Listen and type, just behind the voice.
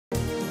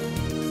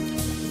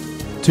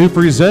to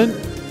present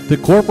the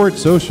Corporate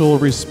Social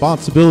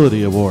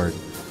Responsibility Award.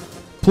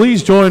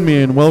 Please join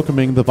me in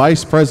welcoming the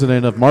Vice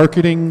President of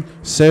Marketing,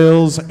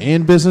 Sales,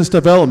 and Business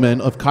Development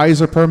of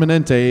Kaiser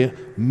Permanente,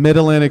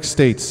 Mid-Atlantic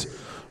States,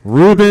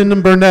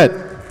 Ruben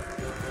Burnett.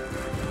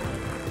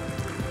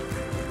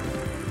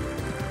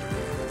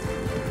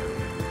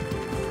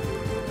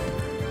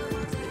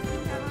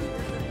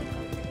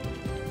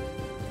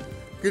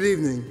 Good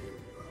evening.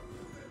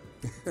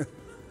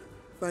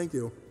 Thank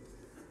you.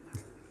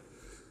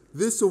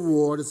 This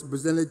award is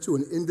presented to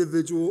an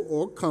individual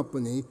or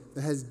company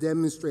that has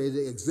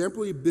demonstrated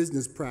exemplary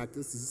business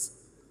practices,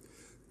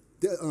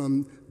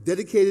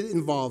 dedicated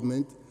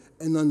involvement,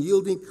 and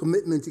unyielding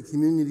commitment to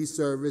community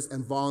service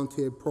and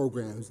volunteer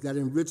programs that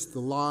enrich the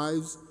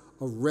lives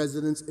of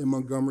residents in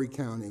Montgomery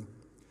County.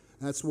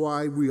 That's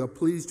why we are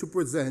pleased to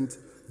present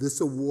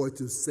this award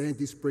to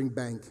Sandy Spring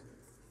Bank.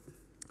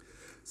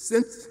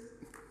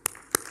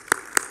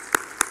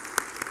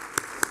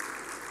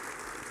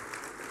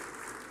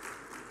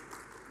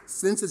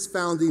 Since its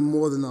founding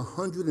more than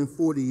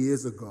 140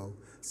 years ago,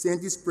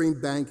 Sandy Spring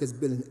Bank has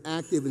been an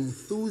active and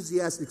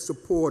enthusiastic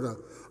supporter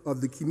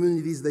of the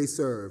communities they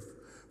serve,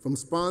 from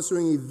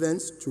sponsoring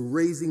events to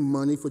raising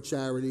money for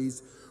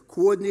charities,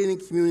 coordinating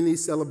community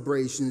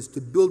celebrations to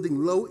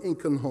building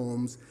low-income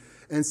homes,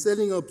 and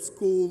setting up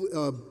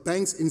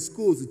banks in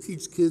schools to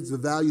teach kids the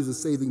values of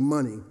saving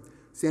money.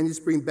 Sandy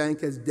Spring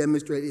Bank has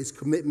demonstrated its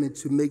commitment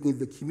to making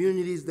the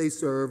communities they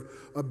serve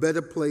a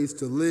better place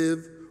to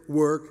live,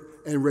 work,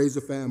 and raise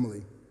a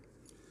family.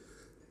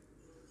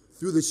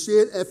 Through the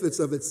shared efforts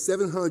of its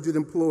 700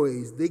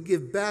 employees, they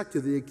give back to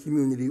their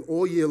community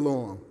all year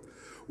long,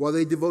 while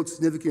they devote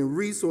significant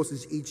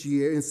resources each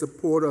year in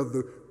support of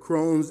the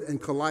Crohn's and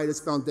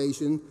Colitis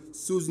Foundation,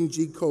 Susan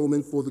G.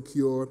 Komen for the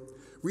Cure,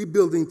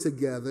 Rebuilding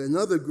Together, and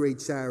other great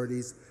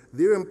charities.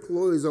 Their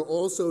employees are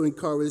also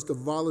encouraged to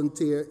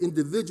volunteer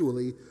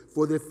individually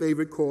for their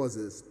favorite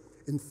causes.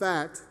 In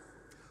fact,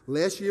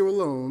 last year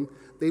alone,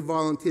 they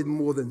volunteered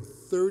more than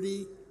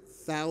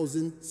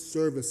 30,000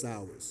 service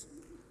hours.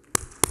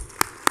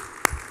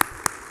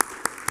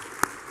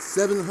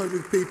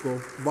 700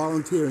 people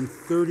volunteering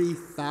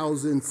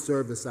 30,000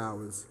 service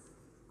hours.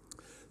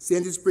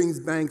 Sandy Springs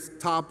Bank's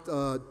top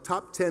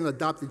 10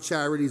 adopted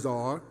charities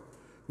are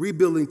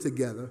Rebuilding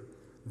Together,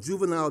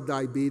 Juvenile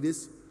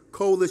Diabetes,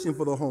 Coalition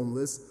for the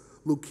Homeless,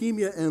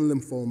 Leukemia and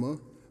Lymphoma,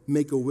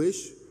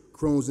 Make-A-Wish,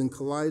 Crohn's and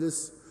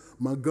Colitis,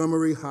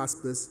 Montgomery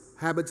Hospice,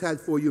 Habitat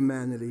for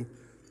Humanity,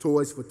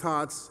 Toys for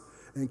Tots,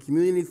 and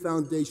Community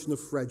Foundation of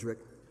Frederick.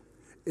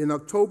 In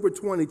October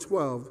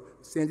 2012,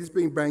 Sandy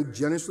Spring Bank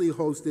generously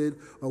hosted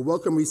a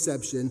welcome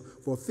reception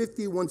for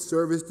 51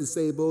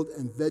 service-disabled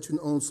and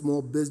veteran-owned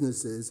small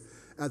businesses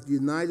at the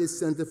United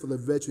Center for the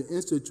Veteran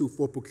Institute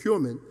for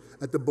Procurement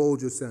at the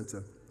Bolger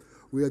Center.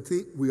 We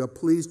are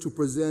pleased to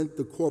present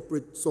the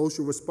Corporate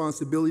Social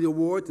Responsibility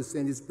Award to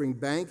Sandy Spring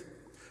Bank.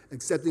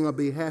 Accepting on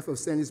behalf of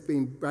Sandy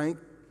Spring Bank,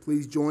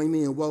 please join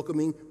me in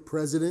welcoming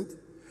President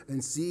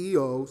and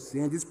CEO,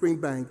 Sandy Spring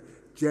Bank,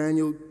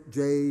 Daniel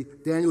J.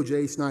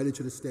 Schneider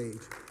to the stage.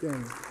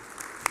 Daniel.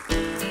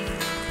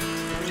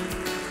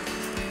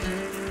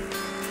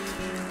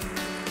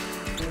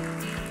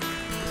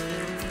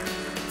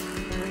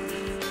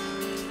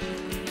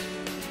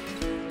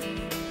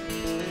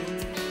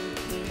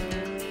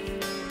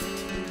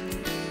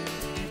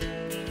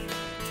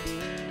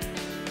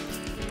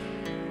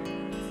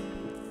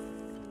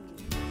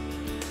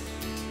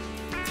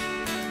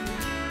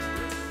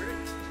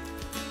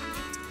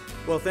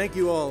 Well, thank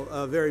you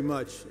all very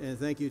much, and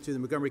thank you to the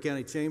Montgomery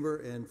County Chamber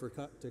and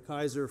to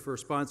Kaiser for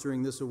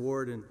sponsoring this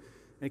award,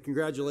 and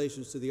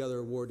congratulations to the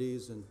other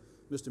awardees and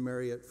Mr.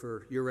 Marriott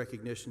for your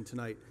recognition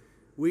tonight.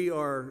 We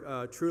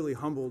are truly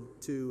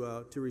humbled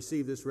to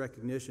receive this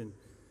recognition,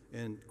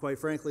 and quite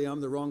frankly, I'm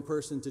the wrong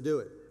person to do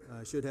it.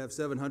 I should have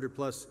 700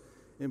 plus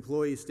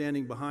employees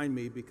standing behind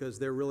me because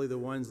they're really the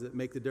ones that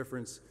make the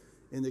difference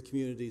in the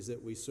communities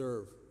that we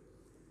serve.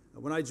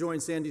 When I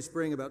joined Sandy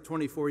Spring about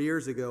 24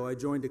 years ago, I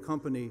joined a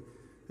company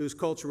whose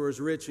culture was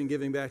rich in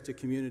giving back to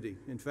community.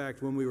 In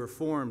fact, when we were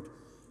formed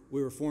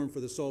for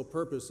the sole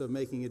purpose of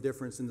making a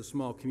difference in the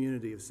small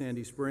community of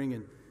Sandy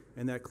Spring,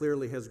 and that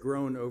clearly has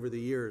grown over the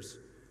years.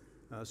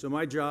 So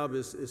my job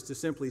is to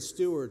simply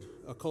steward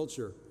a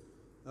culture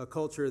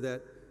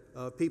that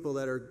people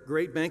that are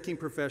great banking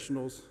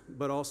professionals,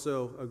 but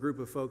also a group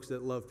of folks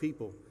that love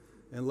people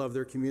and love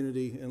their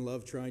community and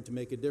love trying to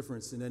make a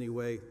difference in any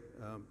way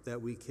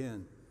that we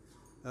can.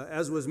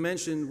 As was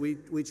mentioned,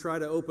 we try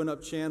to open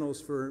up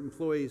channels for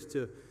employees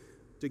to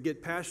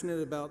get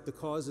passionate about the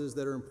causes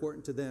that are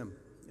important to them,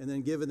 and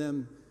then giving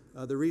them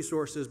the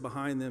resources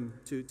behind them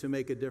to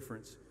make a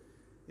difference.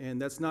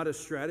 And that's not a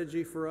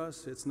strategy for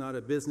us. It's not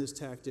a business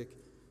tactic.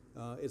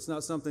 It's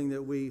not something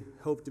that we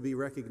hope to be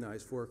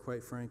recognized for,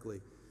 quite frankly.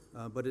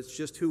 But it's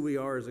just who we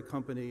are as a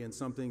company, and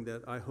something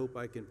that I hope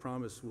I can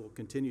promise will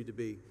continue to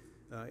be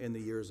in the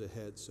years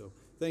ahead. So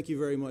thank you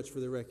very much for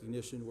the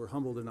recognition. We're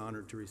humbled and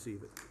honored to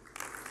receive it.